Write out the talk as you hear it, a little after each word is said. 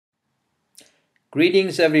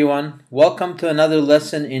Greetings everyone, welcome to another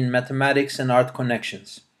lesson in Mathematics and Art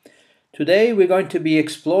Connections. Today we're going to be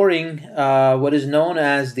exploring what is known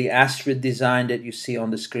as the Astrid Design that you see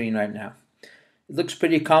on the screen right now. It looks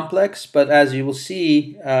pretty complex, but as you will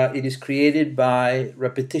see, it is created by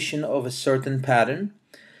repetition of a certain pattern.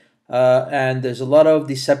 And there's a lot of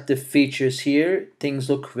deceptive features here. Things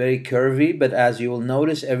look very curvy, but as you will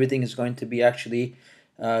notice, everything is going to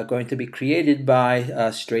be created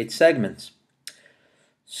by straight segments.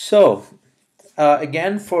 So,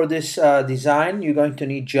 again, for this design, you're going to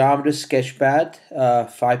need Geometer Sketchpad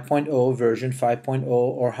 5.0, version 5.0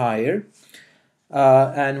 or higher.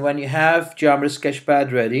 And when you have Geometer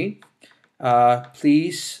Sketchpad ready,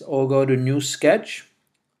 please all go to New Sketch.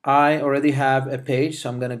 I already have a page, so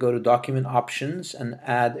I'm going to go to Document Options and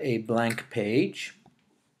add a blank page.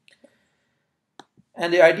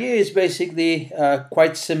 And the idea is basically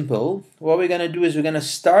quite simple. What we're going to do is we're going to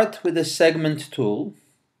start with the segment tool.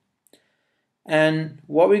 And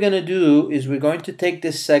what we're going to do is we're going to take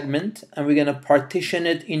this segment and we're going to partition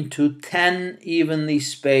it into 10 evenly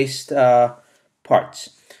spaced parts.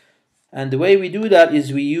 And the way we do that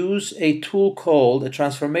is we use a tool called, a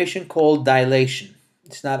transformation called dilation.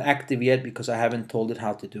 It's not active yet because I haven't told it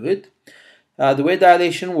how to do it. The way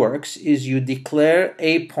dilation works is you declare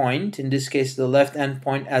a point, in this case the left end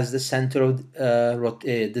point, as the center of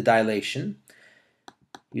the dilation.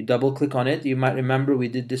 You double click on it. You might remember we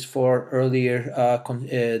did this for earlier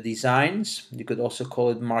designs. You could also call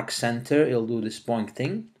it mark center. It'll do this boink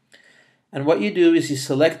thing. And what you do is you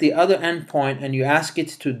select the other endpoint and you ask it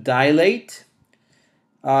to dilate.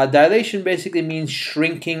 Dilation basically means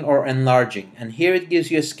shrinking or enlarging. And here it gives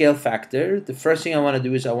you a scale factor. The first thing I want to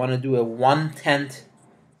do is I want to do a 1/10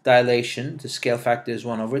 dilation. The scale factor is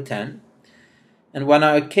 1/10. And when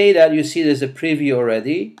I OK that, you see there's a preview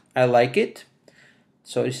already. I like it.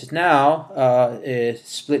 So this is now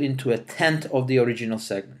split into 1/10 of the original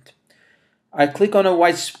segment. I click on a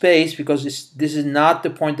white space because this is not the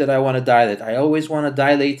point that I want to dilate. I always want to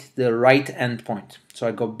dilate the right end point. So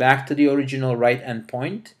I go back to the original right end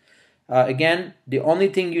point. Again, the only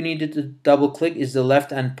thing you needed to double click is the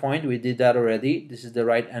left end point. We did that already. This is the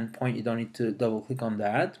right end point. You don't need to double click on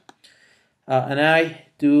that. And I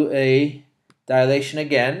do a dilation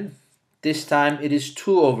again. This time it is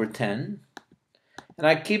 2/10. And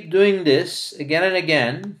I keep doing this again and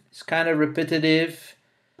again. It's kind of repetitive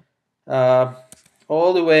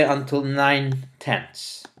all the way until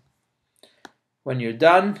 9/10. When you're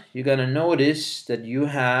done, you're going to notice that you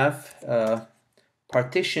have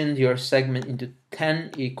partitioned your segment into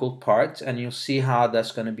 10 equal parts, and you'll see how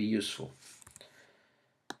that's going to be useful.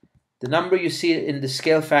 The number you see in the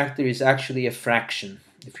scale factor is actually a fraction.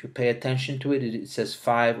 If you pay attention to it, it says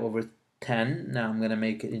 5/10. Now I'm going to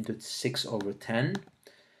make it into 6/10.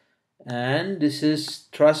 And this is,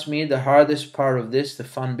 trust me, the hardest part of this. The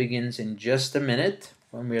fun begins in just a minute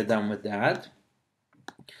when we're done with that.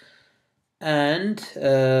 And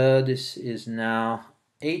this is now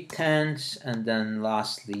 8/10, and then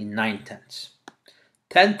lastly 9/10.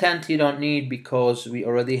 10/10 you don't need because we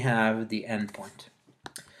already have the endpoint.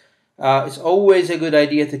 It's always a good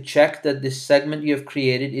idea to check that this segment you have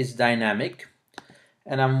created is dynamic.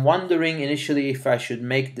 And I'm wondering initially if I should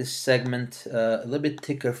make this segment a little bit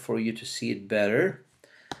thicker for you to see it better.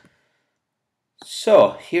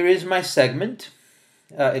 So here is my segment.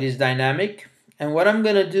 It is dynamic. And what I'm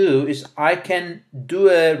going to do is I can do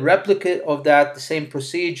a replicate of that, the same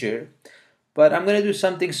procedure. But I'm going to do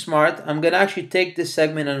something smart. I'm going to actually take this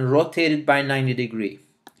segment and rotate it by 90 degrees.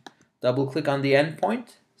 Double click on the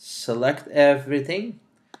endpoint. Select everything.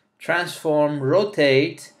 Transform,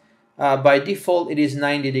 rotate. By default it is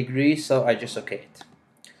 90 degrees, so I just OK it.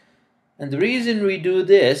 And the reason we do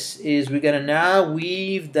this is we're going to now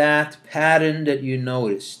weave that pattern that you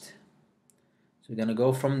noticed. So we're going to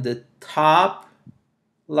go from the top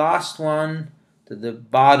last one to the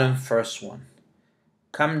bottom first one.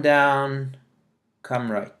 Come down,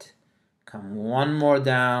 come right. Come one more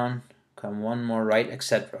down, come one more right,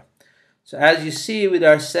 etc. So as you see with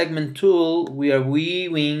our segment tool, we are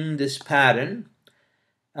weaving this pattern.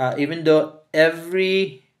 Even though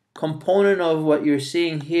every component of what you're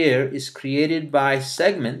seeing here is created by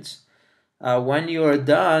segments, when you are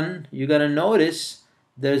done, you're going to notice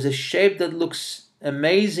there's a shape that looks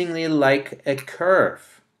amazingly like a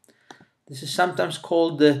curve. This is sometimes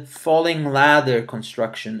called the falling ladder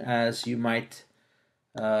construction, as you might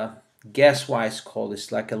guess why it's called. It's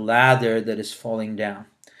like a ladder that is falling down.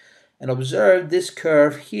 And observe this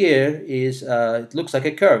curve here is, it looks like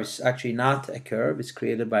a curve. It's actually not a curve. It's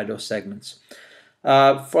created by those segments.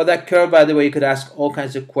 For that curve, by the way, you could ask all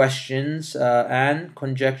kinds of questions and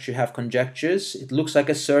conjecture. Have conjectures. It looks like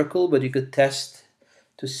a circle, but you could test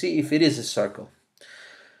to see if it is a circle.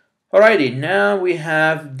 Alrighty, now we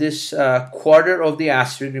have this quarter of the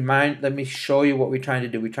Astrid. Let me show you what we're trying to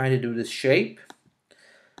do. We're trying to do this shape.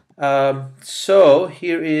 So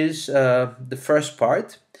here is the first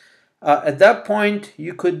part. At that point,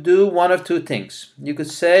 you could do one of two things. You could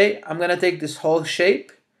say, I'm going to take this whole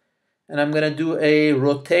shape and I'm going to do a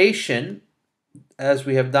rotation as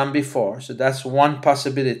we have done before. So that's one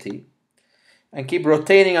possibility. And keep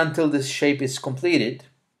rotating until this shape is completed.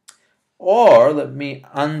 Or let me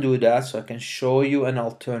undo that so I can show you an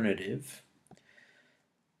alternative.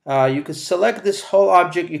 You could select this whole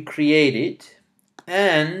object you created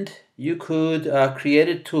and you could create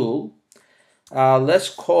a tool. Let's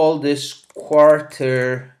call this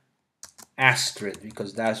quarter Astrid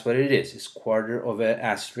because that's what it is. It's quarter of an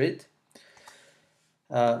Astrid.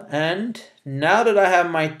 And now that I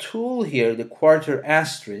have my tool here, the quarter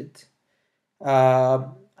Astrid,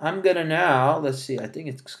 I'm gonna now, let's see, I think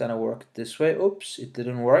it's gonna work this way. Oops, it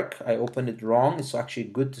didn't work. I opened it wrong. It's actually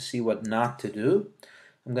good to see what not to do.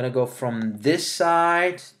 I'm gonna go from this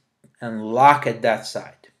side and lock at that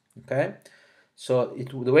side, okay? So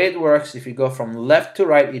the way it works, if you go from left to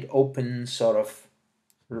right, it opens sort of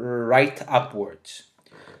right upwards.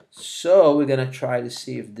 So we're gonna try to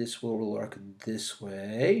see if this will work this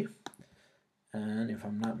way. And if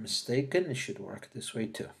I'm not mistaken, it should work this way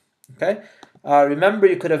too. Okay. Remember,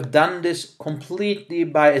 you could have done this completely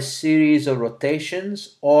by a series of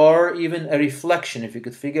rotations or even a reflection. If you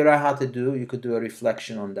could figure out how to do, you could do a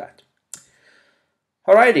reflection on that.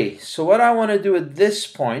 Alrighty, so what I want to do at this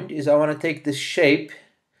point is I want to take this shape.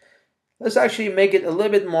 Let's actually make it a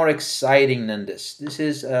little bit more exciting than this. This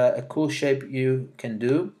is a cool shape you can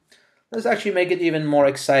do. Let's actually make it even more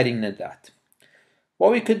exciting than that.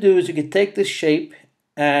 What we could do is you could take this shape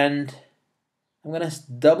and I'm going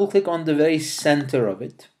to double click on the very center of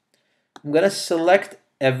it. I'm going to select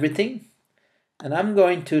everything and I'm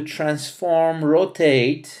going to transform,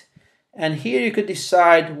 rotate, and here you could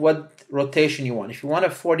decide what rotation you want. If you want a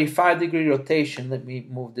 45-degree rotation, let me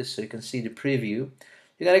move this so you can see the preview.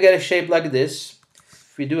 You're going to get a shape like this.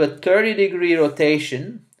 If we do a 30-degree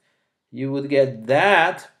rotation, you would get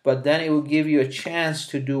that, but then it will give you a chance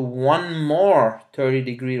to do one more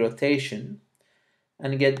 30-degree rotation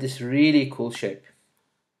and get this really cool shape.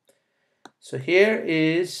 So here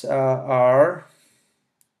is our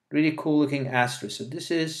really cool looking Astrid. So this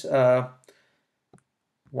is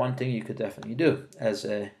one thing you could definitely do as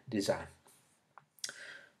a design.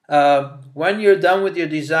 When you're done with your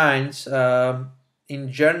designs,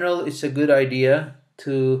 in general, it's a good idea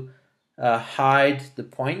to hide the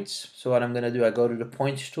points. So what I'm going to do, I go to the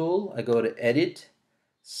points tool, I go to edit,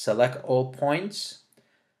 select all points.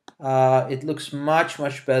 It looks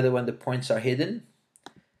much better when the points are hidden.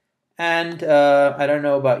 And I don't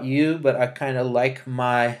know about you, but I kind of like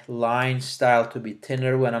my line style to be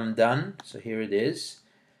thinner when I'm done. So here it is.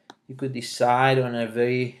 You could decide on a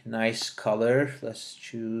very nice color. Let's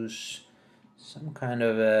choose some kind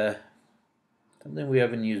of something we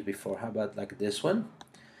haven't used before. How about like this one?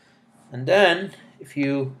 And then if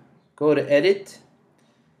you go to edit,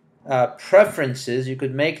 preferences, you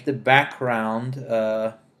could make the background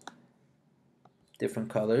different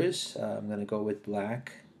colors. I'm going to go with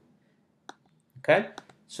black. Okay,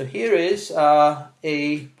 so here is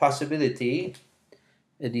a possibility,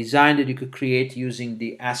 a design that you could create using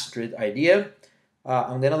the Astrid idea.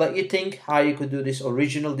 I'm going to let you think how you could do this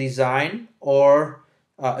original design or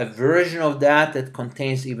a version of that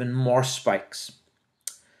contains even more spikes.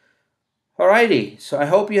 Alrighty, so I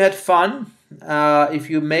hope you had fun. If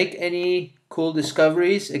you make any cool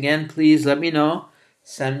discoveries, again, please let me know.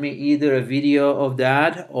 Send me either a video of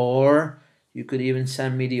that or you could even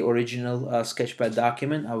send me the original Sketchpad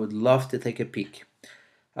document. I would love to take a peek.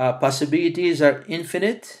 Possibilities are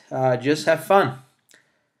infinite. Just have fun.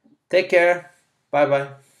 Take care. Bye-bye.